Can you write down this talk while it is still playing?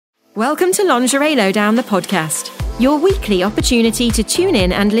Welcome to Lingerie Lowdown, the podcast, your weekly opportunity to tune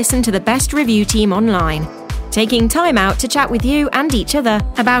in and listen to the best review team online, taking time out to chat with you and each other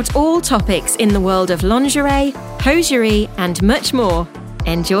about all topics in the world of lingerie, hosiery, and much more.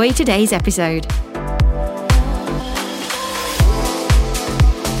 Enjoy today's episode.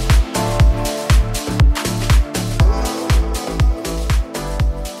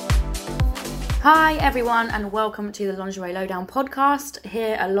 Hi everyone and welcome to the Lingerie Lowdown podcast.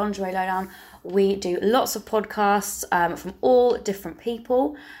 Here at Lingerie Lowdown we do lots of podcasts from all different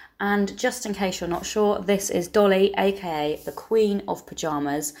people, and just in case you're not sure, this is Dolly, aka the Queen of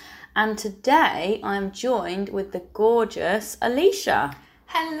Pyjamas, and today I'm joined with the gorgeous Alicia.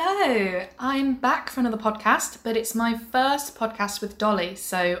 Hello, I'm back for another podcast, but it's my first podcast with Dolly,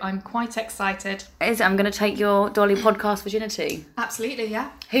 so I'm quite excited. I'm going to take your Dolly podcast virginity. Absolutely,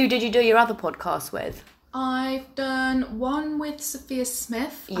 yeah. Who did you do your other podcast with? I've done one with Sophia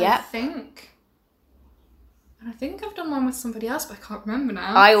Smith, Yep. I think. And I think I've done one with somebody else, but I can't remember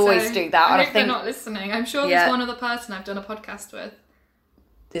now. I always do that. I hope they're not listening. I'm sure there's one other person I've done a podcast with.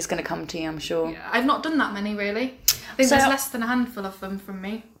 It's going to come to you, I'm sure. Yeah, I've not done that many, really. I think there's less than a handful of them from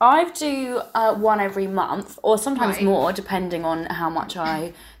me. I do one every month, or sometimes Right. more, depending on how much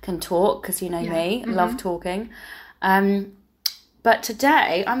I can talk, because you know me, love talking. But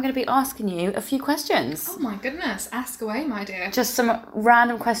today, I'm going to be asking you a few questions. Oh my goodness, ask away, my dear. Just some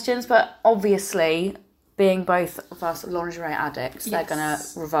random questions, but obviously, being both of us lingerie addicts, they're going to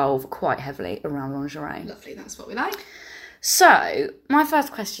revolve quite heavily around lingerie. Lovely, that's what we like. So, my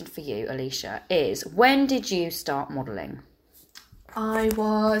first question for you, Alicia, is when did you start modelling? I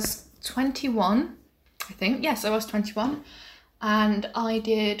was 21, I think. Yes, I was 21. And I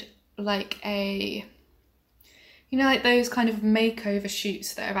did like like those kind of makeover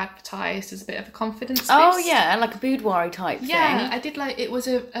shoots that are advertised as a bit of a confidence boost. Oh, yeah, like a boudoir type thing. Yeah, I did it was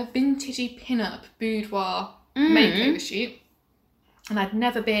a vintagey pin-up boudoir makeover shoot. And I'd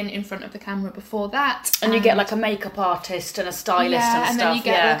never been in front of the camera before that. And you get like a makeup artist and a stylist and stuff. And then you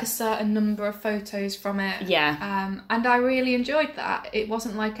get like a certain number of photos from it. Yeah. And I really enjoyed that. It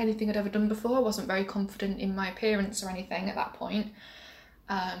wasn't like anything I'd ever done before. I wasn't very confident in my appearance or anything at that point.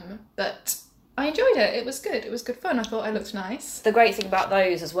 But I enjoyed it. It was good. It was good fun. I thought I looked nice. The great thing about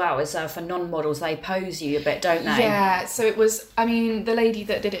those as well is for non-models, they pose you a bit, don't they? Yeah, so it was, the lady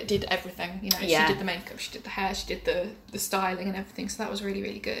that did it did everything. You know, Yeah. She did the makeup, she did the hair, she did the styling and everything. So that was really,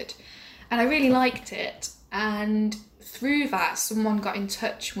 really good. And I really liked it. And through that, someone got in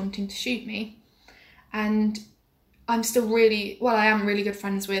touch wanting to shoot me. And I'm still I am really good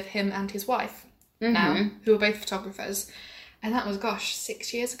friends with him and his wife now, who are both photographers. And that was,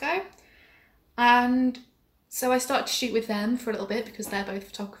 6 years ago. And so I started to shoot with them for a little bit because they're both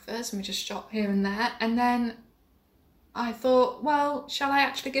photographers and we just shot here and there. And then I thought, well, shall I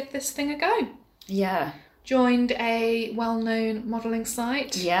actually give this thing a go? Yeah. Joined a well-known modelling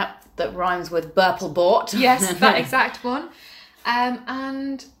site. Yeah, that rhymes with Burplebort. Yes, that exact one.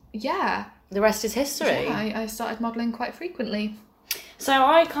 And yeah. The rest is history. Yeah, I started modelling quite frequently. So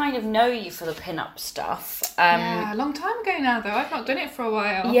I kind of know you for the pin-up stuff. Yeah, a long time ago now though. I've not done it for a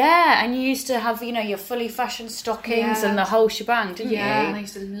while. Yeah, and you used to have, your fully fashioned stockings and the whole shebang, didn't you? Yeah, and I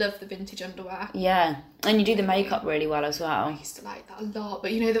used to love the vintage underwear. Yeah, and you do the makeup really well as well. I used to like that a lot,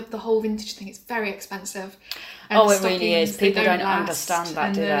 but the whole vintage thing, it's very expensive. And it really is. People don't understand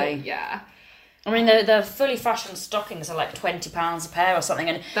that, do they? Yeah. I mean, the fully fashioned stockings are like £20 a pair or something,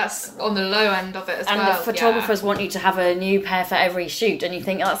 and that's on the low end of it as well. And the photographers want you to have a new pair for every shoot, and you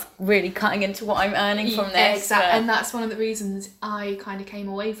think that's really cutting into what I'm earning from this. Exactly, and that's one of the reasons I kind of came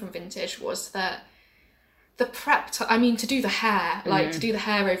away from vintage was that the prep. To do the hair, to do the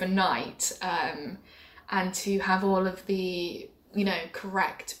hair overnight, and to have all of the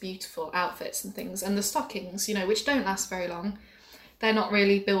correct, beautiful outfits and things, and the stockings, which don't last very long. They're not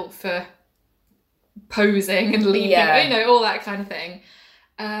really built for posing and leaving, all that kind of thing.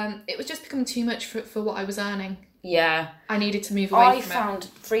 It was just becoming too much for what I was earning. Yeah. I needed to move away from it. I found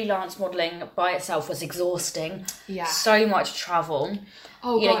freelance modelling by itself was exhausting. Yeah. So much travel.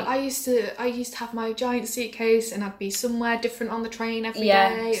 Oh God, I used to have my giant suitcase and I'd be somewhere different on the train every day.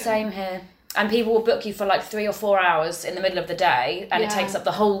 Yeah, same here. And people will book you for like 3 or 4 hours in the middle of the day, and it takes up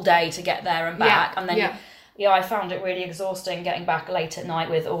the whole day to get there and back. And then I found it really exhausting getting back late at night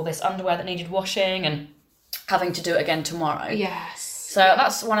with all this underwear that needed washing and having to do it again tomorrow. Yes. So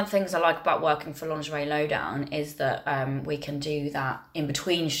that's one of the things I like about working for Lingerie Lowdown is that we can do that in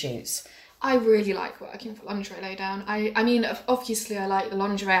between shoots. I really like working for Lingerie Lowdown. I mean, obviously I like the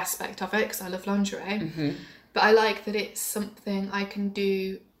lingerie aspect of it because I love lingerie. Mm-hmm. But I like that it's something I can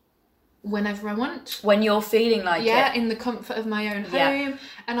do whenever I want. When you're feeling like it. In the comfort of my own home.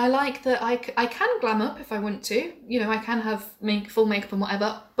 And I like that I can glam up if I want to. You know, I can have full makeup and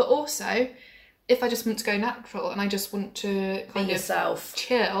whatever. But also, if I just want to go natural and I just want to kind of yourself,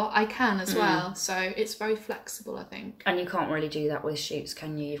 chill, I can as well. So it's very flexible, I think. And you can't really do that with shoots,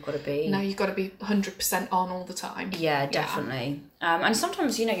 can you? You've got to be... No, you've got to be 100% on all the time. Yeah, definitely. And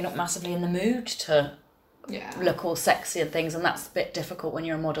sometimes, you know, you're not massively in the mood to look all sexy and things, and that's a bit difficult when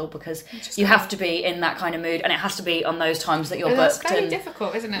you're a model, because you have to be in that kind of mood, and it has to be on those times that you're booked. It's very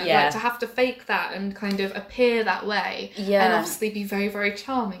difficult, isn't it? Like, to have to fake that and kind of appear that way, and obviously be very, very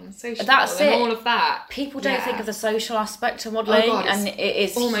charming and sociable. That's and it. all of that. People don't think of the social aspect of modelling, and it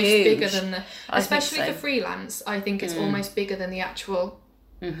is almost huge. bigger than the, especially for freelance. I think it's almost bigger than the actual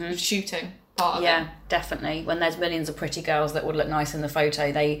shooting. Definitely. When there's millions of pretty girls that would look nice in the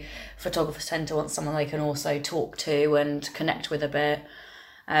photo, photographers tend to want someone they can also talk to and connect with a bit.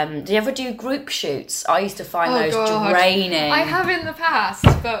 Do you ever do group shoots? I used to find those draining. I have in the past,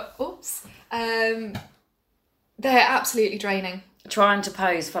 but they're absolutely draining. Trying to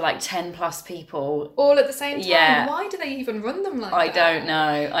pose for like 10 plus people all at the same time. Why do they even run them like that?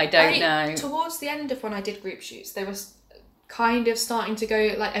 I don't know. Towards the end of when I did group shoots, they were kind of starting to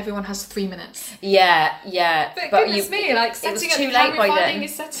go like everyone has 3 minutes. But goodness me, like setting up the camera finding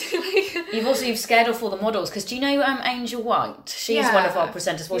is setting like you've scared off all the models, because do you know Angel White? She's one of our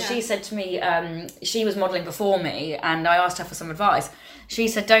presenters. Well, she said to me, she was modelling before me, and I asked her for some advice. She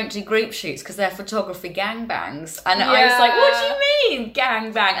said, don't do group shoots because they're photography gangbangs. And I was like, what do you mean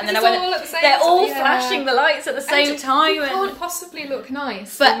gangbang? And then I went, they're all flashing the lights at the same time. You can't possibly look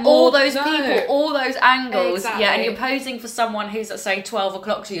nice. But all those people, all those angles, and you're posing for someone who's at, say, 12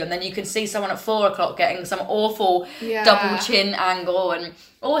 o'clock to you, and then you can see someone at 4 o'clock getting some awful double chin angle. And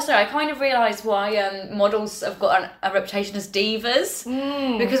also, I kind of realised why models have got a reputation as divas.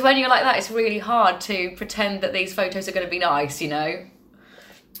 Because when you're like that, it's really hard to pretend that these photos are going to be nice, you know?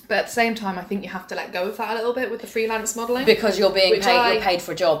 But at the same time, I think you have to let go of that a little bit with the freelance modelling. Because you're being paid, you're paid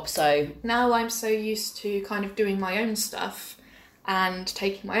for a job, so... Now I'm so used to kind of doing my own stuff and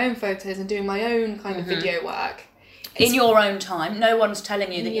taking my own photos and doing my own kind of video work. In your own time. No one's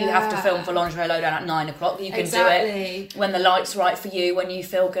telling you that you have to film for Lingerie Lowdown at 9 o'clock. You can do it when the light's right for you, when you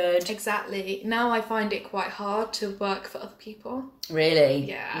feel good. Exactly. Now I find it quite hard to work for other people. Really?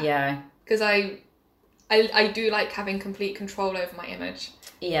 Yeah. Because I do like having complete control over my image.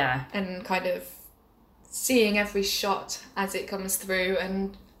 Yeah. And kind of seeing every shot as it comes through,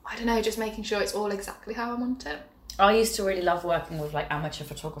 and I don't know, just making sure it's all exactly how I want it. I used to really love working with like amateur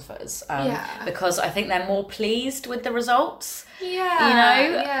photographers because I think they're more pleased with the results,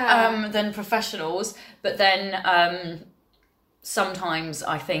 than professionals. But then sometimes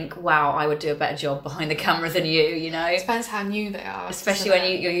I think, wow, I would do a better job behind the camera than you know. It depends how new they are. Especially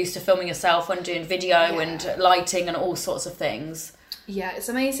when you're used to filming yourself and doing video and lighting and all sorts of things. Yeah, it's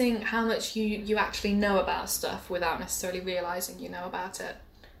amazing how much you actually know about stuff without necessarily realising you know about it.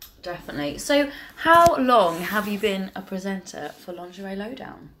 Definitely. So, how long have you been a presenter for Lingerie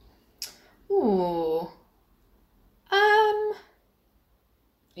Lowdown? Ooh. Are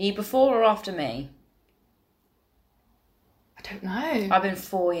you before or after me? I don't know. I've been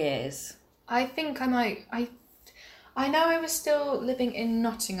 4 years. I think I might... I know I was still living in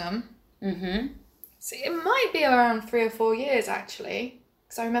Nottingham. Mm-hmm. So it might be around 3 or 4 years, actually.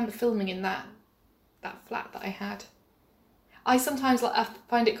 Because I remember filming in that flat that I had. I sometimes I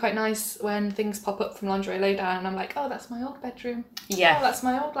find it quite nice when things pop up from Lingerie Lowdown and I'm like, oh, that's my old bedroom. Yeah. Oh, that's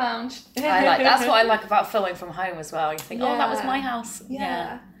my old lounge. That's what I like about filming from home as well. You think, oh, that was my house.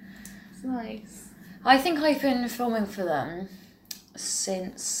 Yeah. It's nice. I think I've been filming for them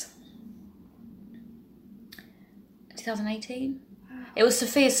since 2018. It was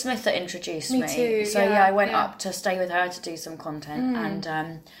Sophia Smith that introduced me. Me too, so I went up to stay with her to do some content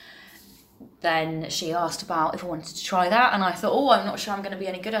and then she asked about if I wanted to try that, and I thought, I'm not sure I'm going to be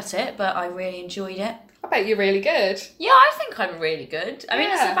any good at it, but I really enjoyed it. I bet you're really good. Yeah, I think I'm really good. I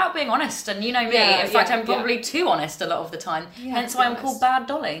mean, it's about being honest, and you know me. In fact, I'm probably too honest a lot of the time. Hence why I'm called Bad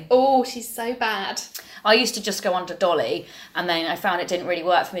Dolly. Oh, she's so bad. I used to just go under Dolly, and then I found it didn't really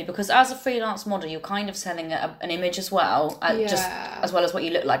work for me, because as a freelance model, you're kind of selling an image as well, just as well as what you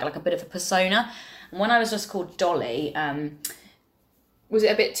look like a bit of a persona. And when I was just called Dolly... was it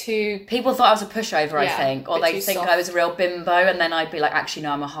a bit too... People thought I was a pushover, I think. Or they think soft. I was a real bimbo. And then I'd be like, actually,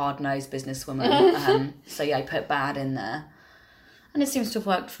 no, I'm a hard-nosed businesswoman. So, I put bad in there. And it seems to have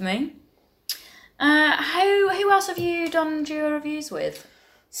worked for me. Who else have you done duo reviews with?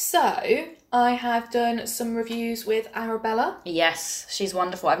 So, I have done some reviews with Arabella. Yes, she's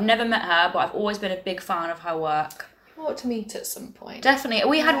wonderful. I've never met her, but I've always been a big fan of her work. ought to meet at some point. Definitely.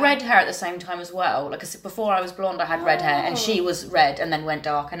 We had red hair at the same time as well. Like I said, before I was blonde, I had red hair, and she was red and then went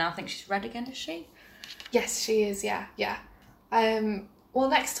dark, and now I think she's red again, is she? Yes, she is, yeah. Well,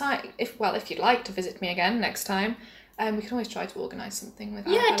 next time, if you'd like to visit me again next time, we can always try to organise something with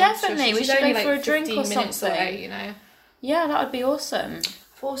her. Yeah, definitely. We should go for a drink or something. Away, you know. Yeah, that would be awesome.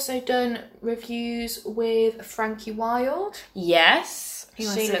 I've also done reviews with Frankie Wild. Yes, she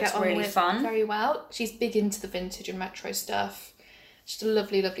looks really fun. Very well. She's big into the vintage and retro stuff. She's a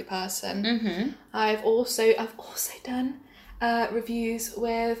lovely, lovely person. Mm-hmm. I've also done reviews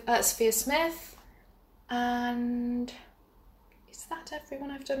with Sophia Smith, and is that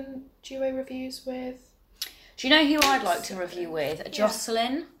everyone I've done duo reviews with? Do you know who I'd like to review with?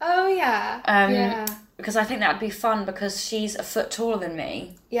 Jocelyn. Oh, yeah. Because I think that would be fun because she's a foot taller than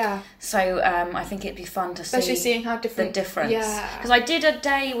me. Yeah. So I think it'd be fun to Especially seeing how different... the difference. Yeah. Because I did a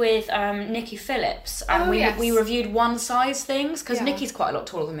day with Nikki Phillips and we reviewed one size things because Nikki's quite a lot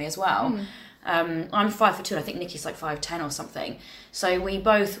taller than me as well. I'm 5'2" and I think Nikki's like 5'10" or something. So we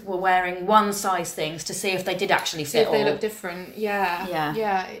both were wearing one size things to see if they did actually fit. See if they look different.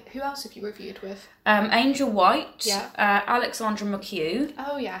 Yeah. Who else have you reviewed with? Angel White. Yeah. Alexandra McHugh.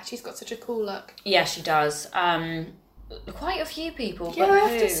 Oh yeah, she's got such a cool look. Yeah, she does. Quite a few people. Yeah, but I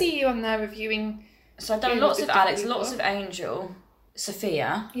have to see you on there reviewing. So I've done lots of Alex, lots of Angel,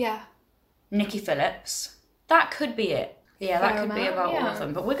 Sophia. Yeah. Nikki Phillips. That could be it. Yeah, that could be about all of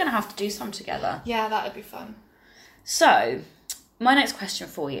them. But we're going to have to do some together. Yeah, that would be fun. So, my next question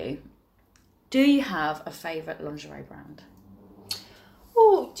for you. Do you have a favourite lingerie brand?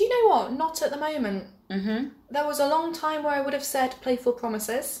 Oh, do you know what? Not at the moment. Mm-hmm. There was a long time where I would have said Playful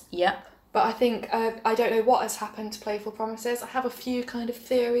Promises. Yep. But I think, I don't know what has happened to Playful Promises. I have a few kind of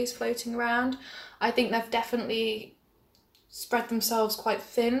theories floating around. I think they've definitely spread themselves quite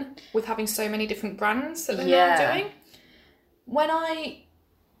thin with having so many different brands that they're now doing. When I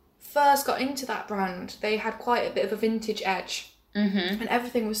first got into that brand, they had quite a bit of a vintage edge. Mm-hmm. And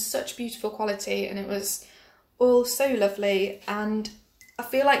everything was such beautiful quality and it was all so lovely. And I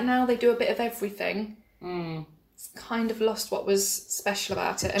feel like now they do a bit of everything. It's kind of lost what was special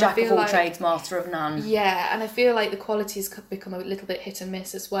about it. And Jack I feel of all like, trades, master of none. Yeah, and I feel like the quality's become a little bit hit and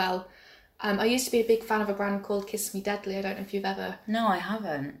miss as well. I used to be a big fan of a brand called Kiss Me Deadly. I don't know if you've ever... No, I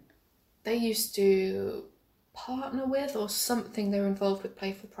haven't. They used to partner with or something. They were involved with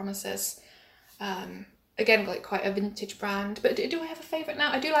Playful Promises. Again, like quite a vintage brand. But do I have a favourite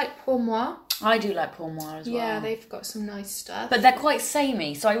now? I do like Pour Moi. I do like Pour Moi as well. Yeah, they've got some nice stuff. But they're quite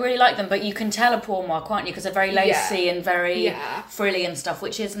samey, so I really like them. But you can tell a Pour Moi, can't you? Because they're very lacy and very frilly and stuff,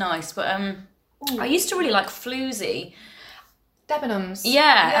 which is nice. But I used to really like Floozy. Debenhams.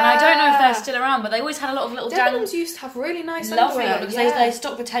 Yeah, and I don't know if they're still around, but they always had a lot of little... Debenhams used to have really nice lovely underwear. Because they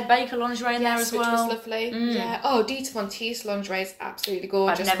stocked the Ted Baker lingerie in there as well. Which was lovely. Yeah. Oh, Dita Von Teese lingerie is absolutely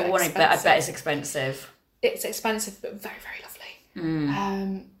gorgeous. I've never worn it, but I bet it's expensive. It's expensive, but very, very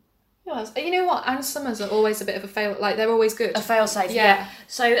lovely. Who else? You know what? Anne Summers are always a bit of a fail. Like, they're always good. A fail-safe, yeah.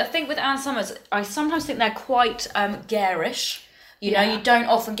 So I think with Anne Summers, I sometimes think they're quite garish. You know, you don't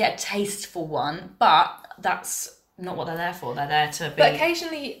often get a tasteful one, but that's not what they're there for. They're there to be... But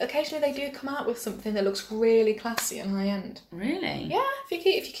occasionally they do come out with something that looks really classy and high-end. Really? Yeah, if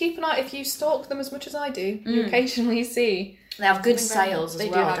you keep an eye, if you stalk them as much as I do, you occasionally see... They have good sales as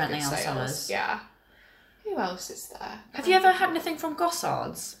well, don't they, Anne Summers? Yeah. Who else is there? Have you ever had anything from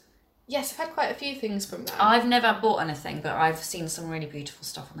Gossard's? Yes, I've had quite a few things from them. I've never bought anything, but I've seen some really beautiful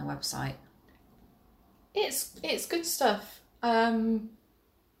stuff on their website. It's good stuff.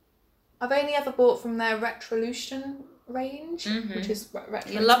 I've only ever bought from their Retrolution range, which is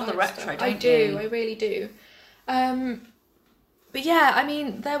retro. You love the retro, stuff. don't you? I do, I really do. But yeah, I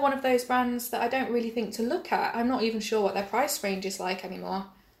mean, they're one of those brands that I don't really think to look at. I'm not even sure what their price range is like anymore.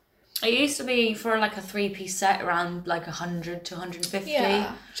 It used to be for like a 3-piece set around like 100 to 150.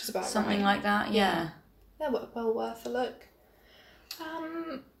 Yeah, which is about something like that. Yeah. They're well worth a look.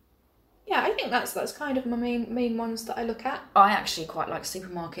 Yeah, I think that's kind of my main ones that I look at. I actually quite like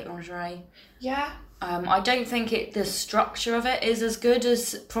supermarket lingerie. Yeah. I don't think the structure of it is as good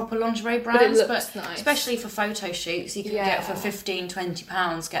as proper lingerie brands, but it looks nice. Especially for photo shoots, you can get for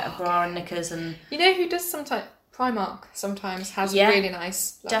 £15-20, get a bra and knickers and... You know who does sometimes? Primark sometimes has really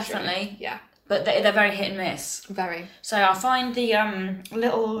nice luxury. Definitely. Yeah. But they're very hit and miss. Very. So I find the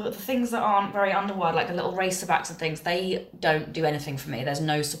little things that aren't very underwide, like the little racer backs and things, they don't do anything for me. There's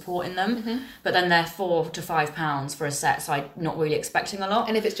no support in them. But then they're £4 to £5 for a set, so I'm not really expecting a lot.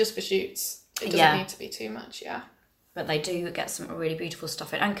 And if it's just for shoots, it doesn't need to be too much, But they do get some really beautiful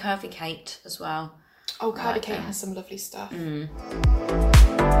stuff in. And Curvy Kate as well. Oh, Curvy Kate has some lovely stuff.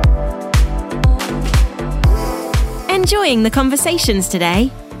 enjoying the conversations today?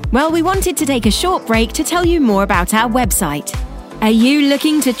 Well, we wanted to take a short break to tell you more about our website. Are you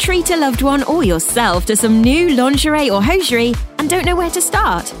looking to treat a loved one or yourself to some new lingerie or hosiery and don't know where to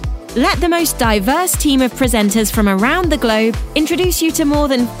start? Let the most diverse team of presenters from around the globe introduce you to more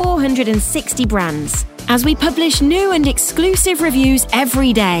than 460 brands, as we publish new and exclusive reviews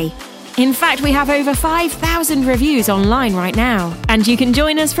every day. In fact, we have over 5,000 reviews online right now, and you can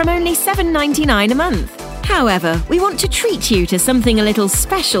join us from only $7.99 a month. However, we want to treat you to something a little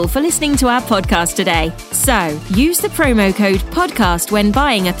special for listening to our podcast today. So, use the promo code PODCAST when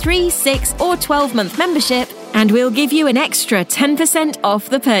buying a 3, 6 or 12-month membership, and we'll give you an extra 10% off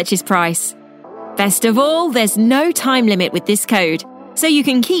the purchase price. Best of all, there's no time limit with this code, so you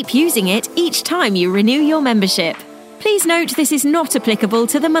can keep using it each time you renew your membership. Please note this is not applicable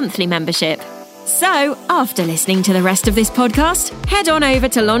to the monthly membership. So, after listening to the rest of this podcast, head on over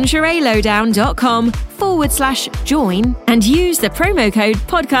to lingerielowdown.com/join and use the promo code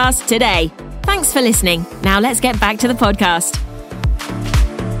podcast today. Thanks for listening. Now let's get back to the podcast.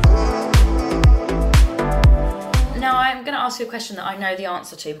 Now, I'm going to ask you a question that I know the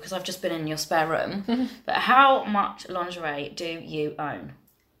answer to because I've just been in your spare room. But how much lingerie do you own?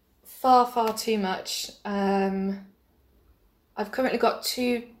 Far, far too much. I've currently got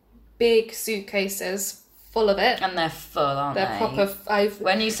 2 big suitcases full of it. And they're full, aren't they? They're proper.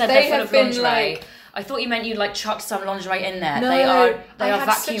 When you said they're full of lingerie, I thought you meant you'd chucked some lingerie in there. No, they are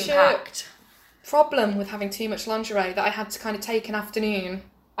vacuum packed. Problem with having too much lingerie that I had to kind of take an afternoon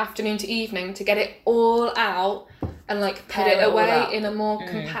to evening to get it all out and put it away in a more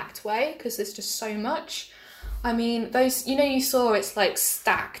compact way because there's just so much. I mean, those, you saw it's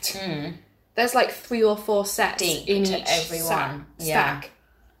stacked. There's 3 or 4 sets deep in to each everyone. stack.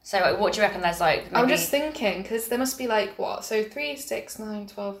 So what do you reckon there's maybe... I'm just thinking, because there must be what? So 3, 6, 9,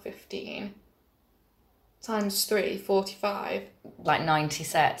 12, 15 times 3, 45. 90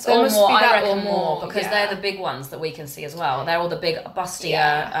 sets. There or must more, be I that reckon or more, because yeah. they're the big ones that we can see as well. They're all the big,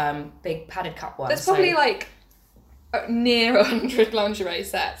 bustier, big padded cup ones. There's probably near 100 lingerie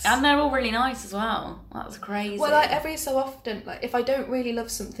sets. And they're all really nice as well. That's crazy. Well, every so often, if I don't really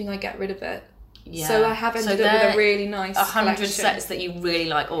love something, I get rid of it. Yeah. So I have ended up with a really nice 100 collection. sets that you really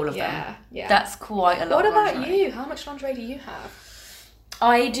like, all of them. Yeah. That's quite a lot. What of about lingerie. you? How much lingerie do you have?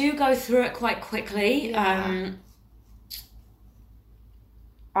 I do go through it quite quickly. Yeah.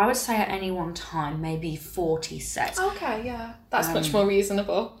 I would say at any one time, maybe 40 sets. Okay, yeah. That's much more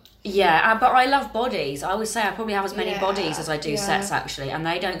reasonable. Yeah, but I love bodies. I would say I probably have as many Yeah, bodies as I do yeah. sets, actually. And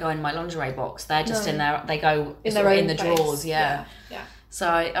they don't go in my lingerie box. They're just in there. They go in their own in the place. drawers, yeah. Yeah. So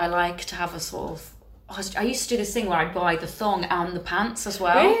I like to have a sort of... I used to do this thing where I'd buy the thong and the pants as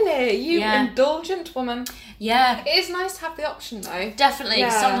well. Really? You Yeah. indulgent woman. Yeah. It is nice to have the option, though. Definitely.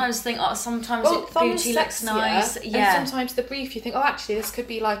 Yeah. Sometimes think, thong's booty looks sexier, nice. Yeah. And sometimes the brief, you think, actually, this could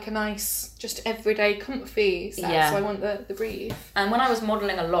be a nice, just everyday comfy set. Yeah. So I want the brief. And when I was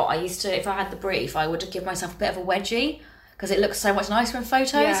modelling a lot, I used to, if I had the brief, I would give myself a bit of a wedgie because it looks so much nicer in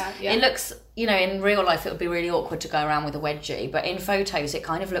photos. Yeah. It looks, in real life, it would be really awkward to go around with a wedgie, but in photos, it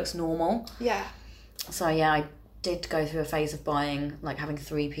kind of looks normal. Yeah. So yeah, I did go through a phase of buying, having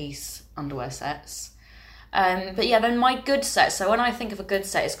 3-piece underwear sets. But yeah, then my good set, so when I think of a good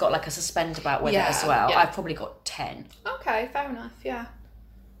set, it's got a suspender belt with it as well. Yeah. I've probably got 10. Okay, fair enough, yeah.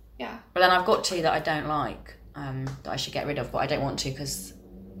 Yeah. But then I've got 2 that I don't like, that I should get rid of, but I don't want to because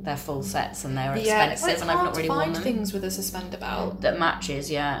they're full sets and they're expensive and I've not really worn them. It's hard to find things with a suspender belt. That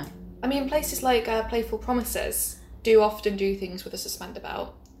matches, yeah. I mean, places like Playful Promises do often do things with a suspender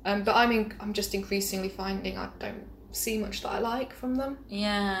belt. But I'm just increasingly finding I don't see much that I like from them.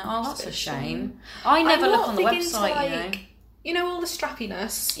 Yeah, that's a shame. I never look on the website, all the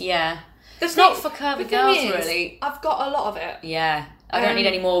strappiness. Yeah. It's not for curvy girls, really. I've got a lot of it. Yeah. I don't need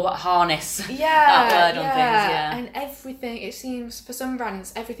any more but harness. Yeah. that word on things, yeah. And everything, it seems, for some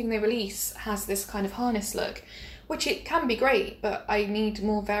brands, everything they release has this kind of harness look, which it can be great, but I need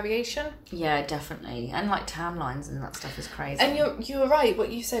more variation. Yeah, definitely. And tan lines and that stuff is crazy. And you were right,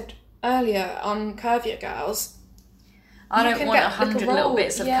 what you said earlier on curvier girls. I don't want 100 little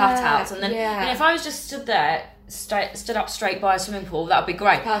bits of cutouts. And then if I was just stood up straight by a swimming pool, that would be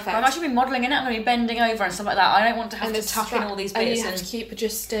great. Perfect. But I'm actually be modelling in it, I'm going to be bending over and stuff like that. I don't want to have to tuck in all these bits. And you have to keep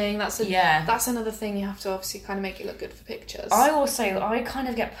adjusting. That's another thing you have to obviously kind of make it look good for pictures. I kind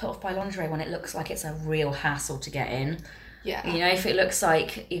of get put off by lingerie when it looks like it's a real hassle to get in. Yeah. If it looks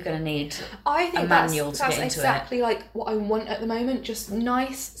like you're going to need a manual to get into it. That's exactly what I want at the moment. Just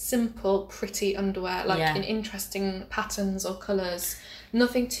nice, simple, pretty underwear, in interesting patterns or colours.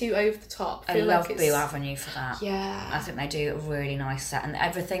 Nothing too over the top. I love Boo Avenue for that. Yeah. I think they do a really nice set and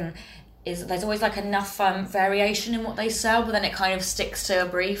everything is there's always like enough variation in what they sell, but then it kind of sticks to a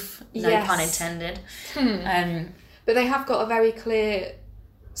brief. No pun intended. But they have got a very clear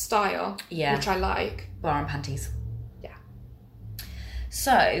style, Yeah. which I like. Bra and panties. Yeah.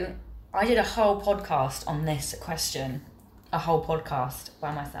 So I did a whole podcast on this question. A whole podcast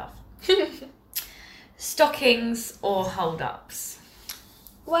by myself. Stockings or hold-ups?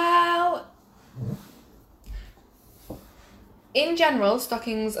 Well, in general,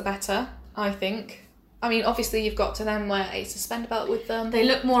 stockings are better, I think. I mean, obviously you've got to then wear a suspender belt with them. They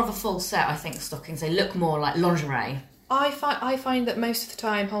look more of a full set, I think, stockings. They look more like lingerie. I find that most of the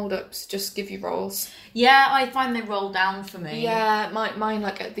time hold-ups just give you rolls. Yeah, I find they roll down for me. Yeah, mine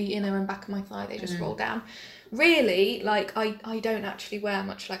like at the inner and back of my thigh, they just roll down. Really, like, I don't actually wear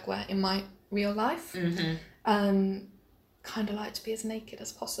much legwear in my real life. Kind of like to be as naked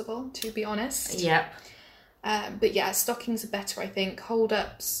as possible, to be honest. Yep. But yeah, stockings are better, I think.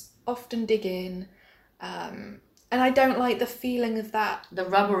 Hold-ups often dig in. And I don't like the feeling of that. The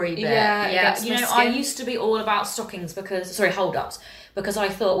rubbery bit. Yeah. You know, I used to be all about stockings hold-ups, because I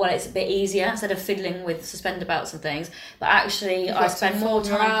thought, well, it's a bit easier instead of fiddling with suspender belts and things. But actually, I spend more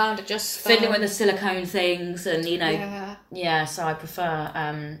time around, adjust fiddling with the silicone things and, you know. Yeah, so I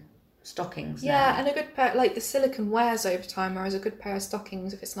prefer stockings now. Yeah, and a good pair, like the silicone wears over time, whereas a good pair of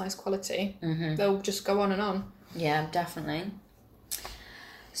stockings, if it's nice quality, they'll just go on and on. Yeah, definitely.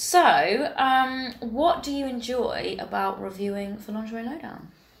 So, what do you enjoy about reviewing for Lingerie Lowdown?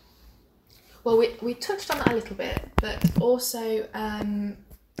 Well, we touched on that a little bit, but also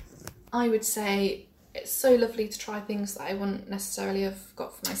I would say it's so lovely to try things that I wouldn't necessarily have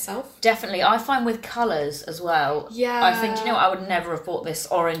got for myself. Definitely. I find with colours as well. Yeah. I think, you know what, I would never have bought this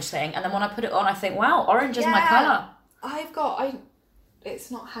orange thing. And then when I put it on, I think, wow, orange is my colour.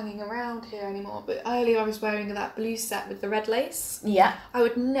 It's not hanging around here anymore, but earlier I was wearing that blue set with the red lace. Yeah. I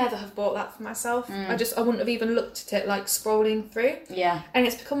would never have bought that for myself. I wouldn't have even looked at it, like, scrolling through. Yeah. And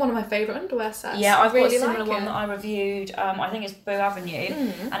it's become one of my favourite underwear sets. Yeah, I've really got a similar like one that I reviewed, I think it's Boo Avenue,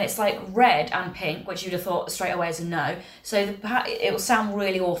 and it's like red and pink, which you'd have thought straight away is a no. So it will sound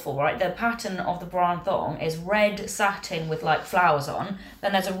really awful, right? The pattern of the bra and thong is red satin with like flowers on,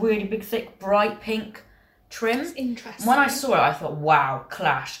 then there's a really big, thick, bright pink trim. That's interesting. When I saw it, I thought, wow,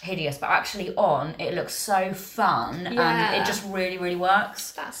 clash, hideous. But actually on, it looks so fun and it just really, really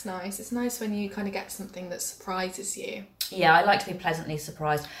works. That's nice. It's nice when you kind of get something that surprises you. Yeah, I like to be pleasantly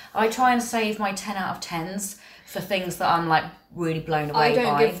surprised. I try and save my 10 out of 10s for things that I'm like really blown away by. I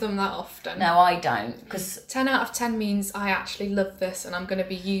don't give them that often. No, I don't. Because 10 out of 10 means I actually love this and I'm going to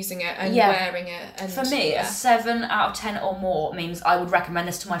be using it and wearing it. And for me, a 7 out of 10 or more means I would recommend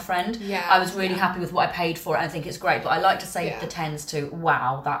this to my friend. Yeah. I was really happy with what I paid for it and I think it's great. But I like to save the 10s to,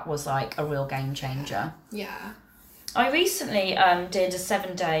 wow, that was like a real game changer. Yeah. I recently did a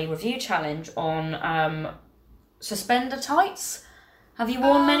 7-day review challenge on suspender tights. Have you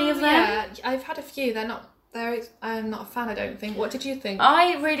worn many of them? Yeah, I've had a few. I'm not a fan, I don't think. What did you think?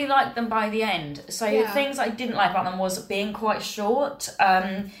 I really liked them by the end. So the things I didn't like about them was being quite short.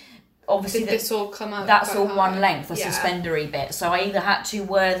 Obviously, Did this all come out? that's all high? one length, the suspendery bit. So I either had to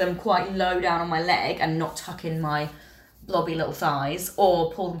wear them quite low down on my leg and not tuck in my blobby little thighs,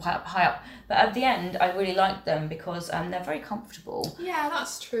 or pull them quite high up. But at the end, I really liked them because they're very comfortable. Yeah,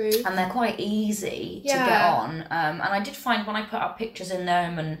 that's true. And they're quite easy to get on. And I did find when I put up pictures in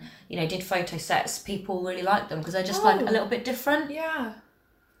them and, you know, did photo sets, people really liked them because they're just like a little bit different. Yeah.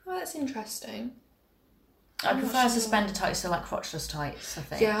 Well, that's interesting. I prefer suspender tights to like crotchless tights, I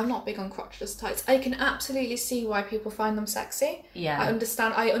think. Yeah, I'm not big on crotchless tights. I can absolutely see why people find them sexy. Yeah. I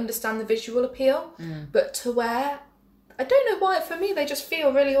understand the visual appeal, but to wear, I don't know why, for me they just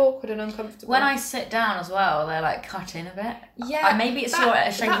feel really awkward and uncomfortable. When I sit down as well, they're like cut in a bit. Yeah. Maybe it's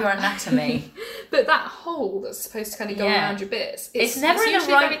a shape of your anatomy. But that hole that's supposed to kind of go around your bits, it's never in the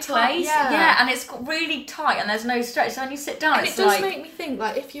right place. Yeah, and it's really tight and there's no stretch. So when you sit down, and it's it does make me think,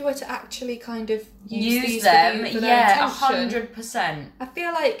 like, if you were to actually kind of use them, for their intention, 100%. I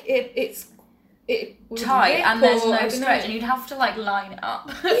feel like it would tight rip, and there's or, no stretch, and you'd have to like line it up.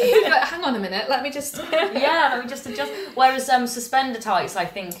 Like, hang on a minute, let me just let me just adjust. Whereas suspender tights, I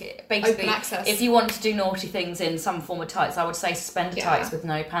think basically, open access. If you want to do naughty things in some form of tights, I would say suspender tights with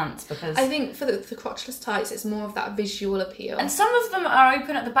no pants, because I think for the crotchless tights, it's more of that visual appeal. And some of them are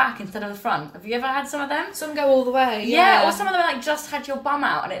open at the back instead of the front. Have you ever had some of them? Some go all the way. Yeah, or some of them like just had your bum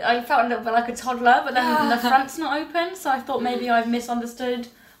out, and I felt a little bit like a toddler. But then the front's not open, so I thought maybe I've misunderstood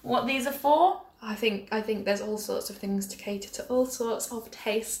what these are for. I think there's all sorts of things to cater to all sorts of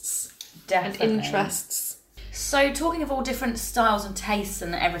tastes and interests. So, talking of all different styles and tastes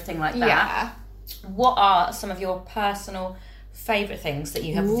and everything like that, what are some of your personal favourite things that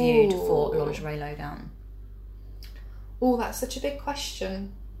you have reviewed for Lingerie Lowdown? Oh, that's such a big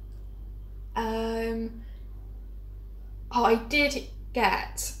question. I did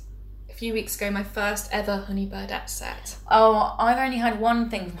get a few weeks ago my first ever Honey Birdette set. Oh, I've only had one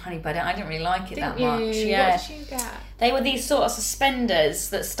thing from Honey Birdette. I didn't really like it that much. Yeah. What did you get? They were these sort of suspenders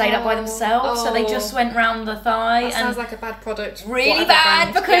that stayed up by themselves, so they just went round the thigh. That sounds like a bad product. Really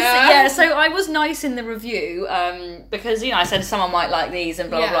bad, because so I was nice in the review, because I said someone might like these and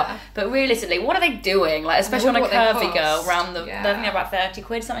blah blah blah. But realistically, what are they doing? Like, especially on a curvy girl, around the I think they're about 30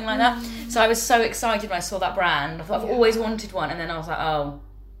 quid, something like that. So I was so excited when I saw that brand. I thought I've always wanted one, and then I was like,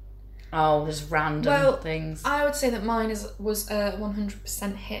 oh, there's random things. I would say that mine was a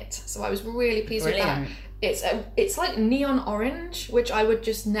 100% hit, so I was really pleased with that. It's like neon orange, which I would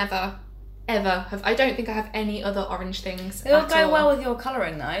just never, ever have. I don't think I have any other orange things. It'll go well with your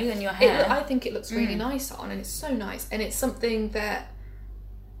colouring though, and your hair. I think it looks really nice on, and it's so nice. And it's something that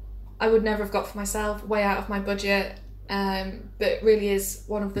I would never have got for myself, way out of my budget. But it really is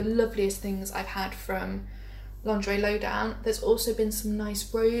one of the loveliest things I've had from Lingerie Lowdown. There's also been some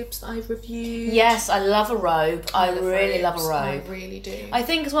nice robes that I've reviewed. Yes, I love a robe. I really love a robe. I really do. I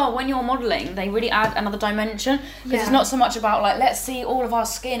think as well, when you're modelling, they really add another dimension, because it's not so much about like, let's see all of our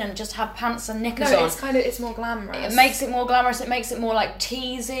skin and just have pants and knickers on. It's more glamorous. It makes it more glamorous. It makes it more like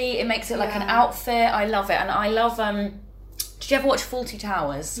teasy. It makes it like an outfit. I love it. And I love did you ever watch Fawlty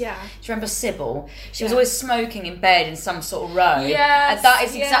Towers? Yeah. Do you remember Sybil? She was always smoking in bed in some sort of robe. Yes. And that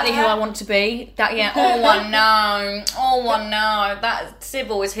is exactly who I want to be. That all one know. That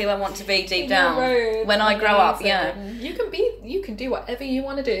Sybil is who I want to be deep down. When I grow up, You can do whatever you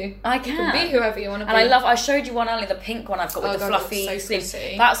want to do. I can. You can be whoever you want to be. And I showed you one earlier, the pink one I've got with the fluffy sleeves.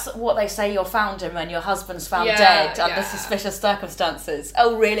 That's what they say you're found him when your husband's found dead under suspicious circumstances.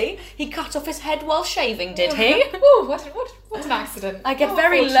 Oh, really? He cut off his head while shaving, did he? Ooh, what an accident. I get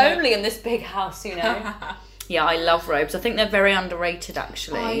very lonely in this big house, Yeah, I love robes. I think they're very underrated,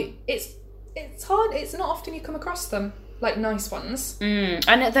 actually. It's hard. It's not often you come across them, like nice ones. And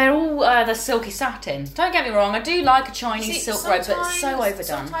they're all the silky satin. Don't get me wrong, I do like a Chinese silk robe, but it's so overdone.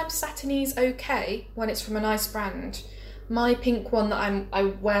 Sometimes satiny's okay when it's from a nice brand. My pink one that I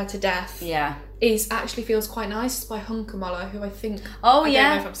wear to death actually feels quite nice. It's by Hunkemuller, who I think... I don't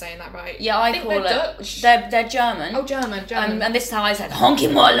know if I'm saying that right. Yeah, I call they're it... Dutch. They're German. Oh, German. And this is how I said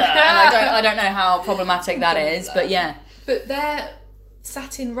Hunkemuller. And I don't know how problematic that is, but yeah. But their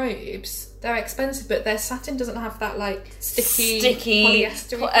satin robes, they're expensive, but their satin doesn't have that like sticky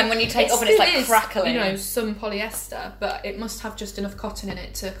polyester. And when you take off, it's like crackling. Some polyester, but it must have just enough cotton in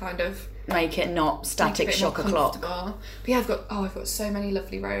it to kind of make it not static shock o'clock. But yeah, I've got so many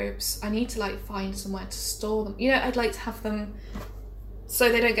lovely robes. I need to like find somewhere to store them. I'd like to have them so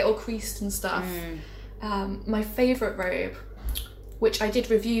they don't get all creased and stuff. My favourite robe, which I did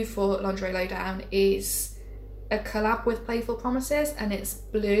review for Lingerie Lowdown, is a collab with Playful Promises, and it's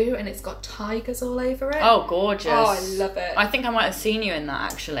blue and it's got tigers all over it. Oh, gorgeous. Oh, I love it. I think I might have seen you in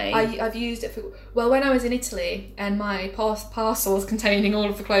that, actually. I've used it when I was in Italy, and my parcels containing all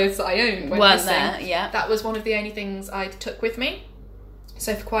of the clothes that I owned weren't there. Yeah, that was one of the only things I took with me.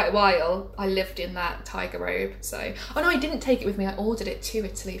 So for quite a while, I lived in that tiger robe. So, no, I didn't take it with me. I ordered it to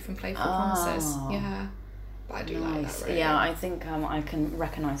Italy from Playful Promises. Yeah, but I do like that robe. Yeah, I think I can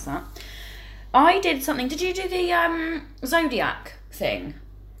recognise that. I did something. Did you do the Zodiac thing?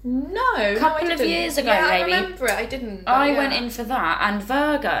 No, a couple of years ago, maybe. I remember it. I didn't. I went in for that, and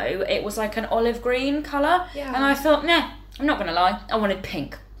Virgo. It was like an olive green colour, and I thought, I'm not gonna lie, I wanted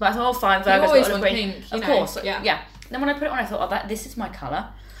pink. But I thought, fine, Virgo's got olive green, pink, of course, yeah. Then when I put it on, I thought, this is my colour.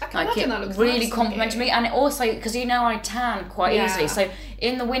 I can imagine that looks really nice complimented me, and it also because I tan quite easily, so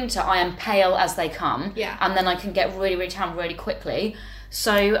in the winter I am pale as they come, and then I can get really, really tan really quickly.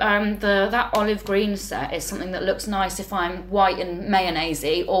 So that olive green set is something that looks nice if I'm white and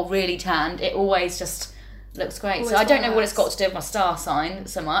mayonnaise-y or really tanned. It always just looks great. So I don't know what it's got to do with my star sign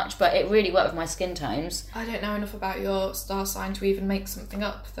so much, but it really worked with my skin tones. I don't know enough about your star sign to even make something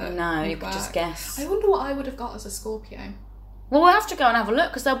up that No, you could just guess. I wonder what I would have got as a Scorpio. Well, we'll have to go and have a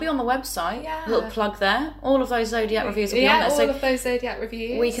look because they'll be on the website. Yeah. A little plug there. All of those Zodiac reviews will be on there. All of those Zodiac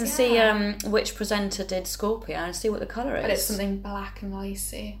reviews. We can see which presenter did Scorpio and see what the colour is. But it's something black and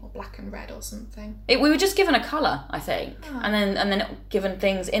lacy or black and red or something. We were just given a colour, I think, and then given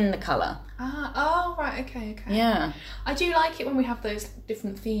things in the colour. Right, okay. Yeah. I do like it when we have those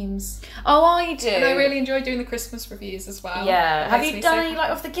different themes. Oh, I do. And I really enjoy doing the Christmas reviews as well. Yeah. Have you done any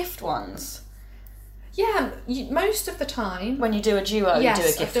of the gift ones? Yeah, most of the time. When you do a duo, you do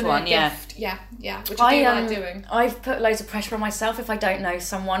a gift one, gift. Yeah, which I do like doing. I've put loads of pressure on myself if I don't know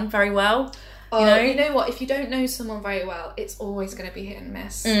someone very well. You know what? If you don't know someone very well, it's always going to be hit and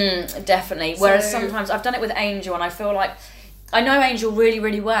miss. Definitely. Whereas sometimes I've done it with Angel, and I feel like I know Angel really,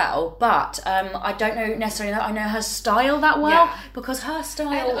 really well, but I don't know necessarily that I know her style that well, because her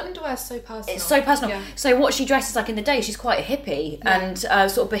style... underwear is so personal. It's so personal. Yeah. So what she dresses like in the day, she's quite a hippie and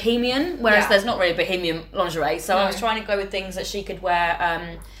sort of bohemian, whereas there's not really bohemian lingerie. So I was trying to go with things that she could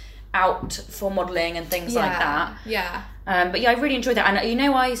wear out for modelling and things like that. Yeah. But I really enjoyed that. And you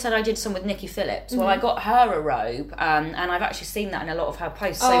know, I said I did some with Nikki Phillips. Well, I got her a robe, and I've actually seen that in a lot of her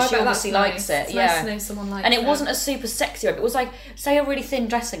posts. So she obviously likes it. It's nice to know someone likes it. And it wasn't a super sexy robe. It was like, say, a really thin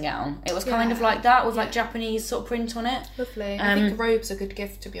dressing gown. It was kind of like that with like Japanese sort of print on it. Lovely. I think a robe's a good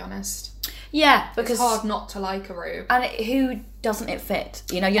gift, to be honest. Yeah, because it's hard not to like a robe. And who doesn't it fit?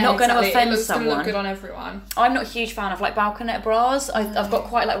 You know, you're not going to offend someone. It looks good on everyone. I'm not a huge fan of like balconette bras. I've got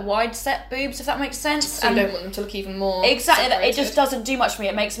quite like wide set boobs, if that makes sense. So you don't want them to look even more exactly. separated. It just doesn't do much for me.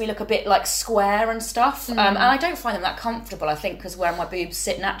 It makes me look a bit like square and stuff. And I don't find them that comfortable, I think, because where my boobs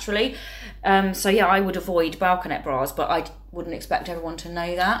sit naturally. So yeah, I would avoid balconette bras, but I wouldn't expect everyone to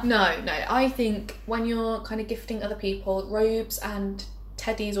know that. No. I think when you're kind of gifting other people, robes and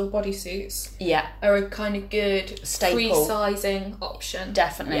teddies or bodysuits are a kind of good staple free-sizing option.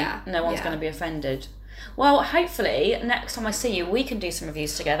 Definitely. No one's going to be offended. Well, hopefully next time I see you we can do some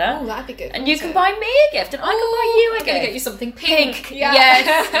reviews together. Oh, that'd be good. And you can buy me a gift and I can buy you a gift. I'm going to get you something pink.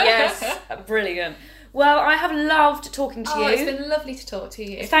 Yes. Brilliant. Well, I have loved talking to you. It's been lovely to talk to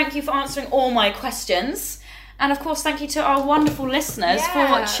you. Thank you for answering all my questions. And of course, thank you to our wonderful listeners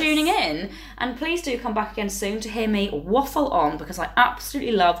for tuning in. And please do come back again soon to hear me waffle on, because I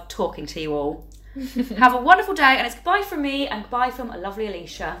absolutely love talking to you all. Have a wonderful day, and it's goodbye from me and goodbye from a lovely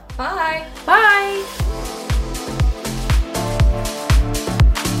Alicia. Bye. Bye.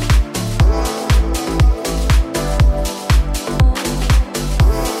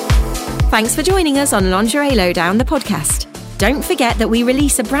 Thanks for joining us on Lingerie Lowdown, the podcast. Don't forget that we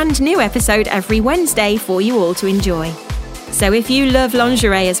release a brand new episode every Wednesday for you all to enjoy. So if you love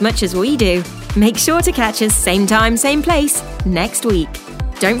lingerie as much as we do, make sure to catch us same time, same place next week.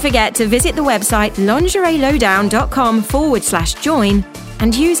 Don't forget to visit the website lingeриелowdown.com/join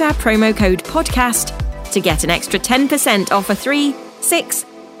and use our promo code podcast to get an extra 10% off a 3, 6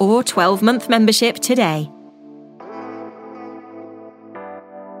 or 12-month membership today.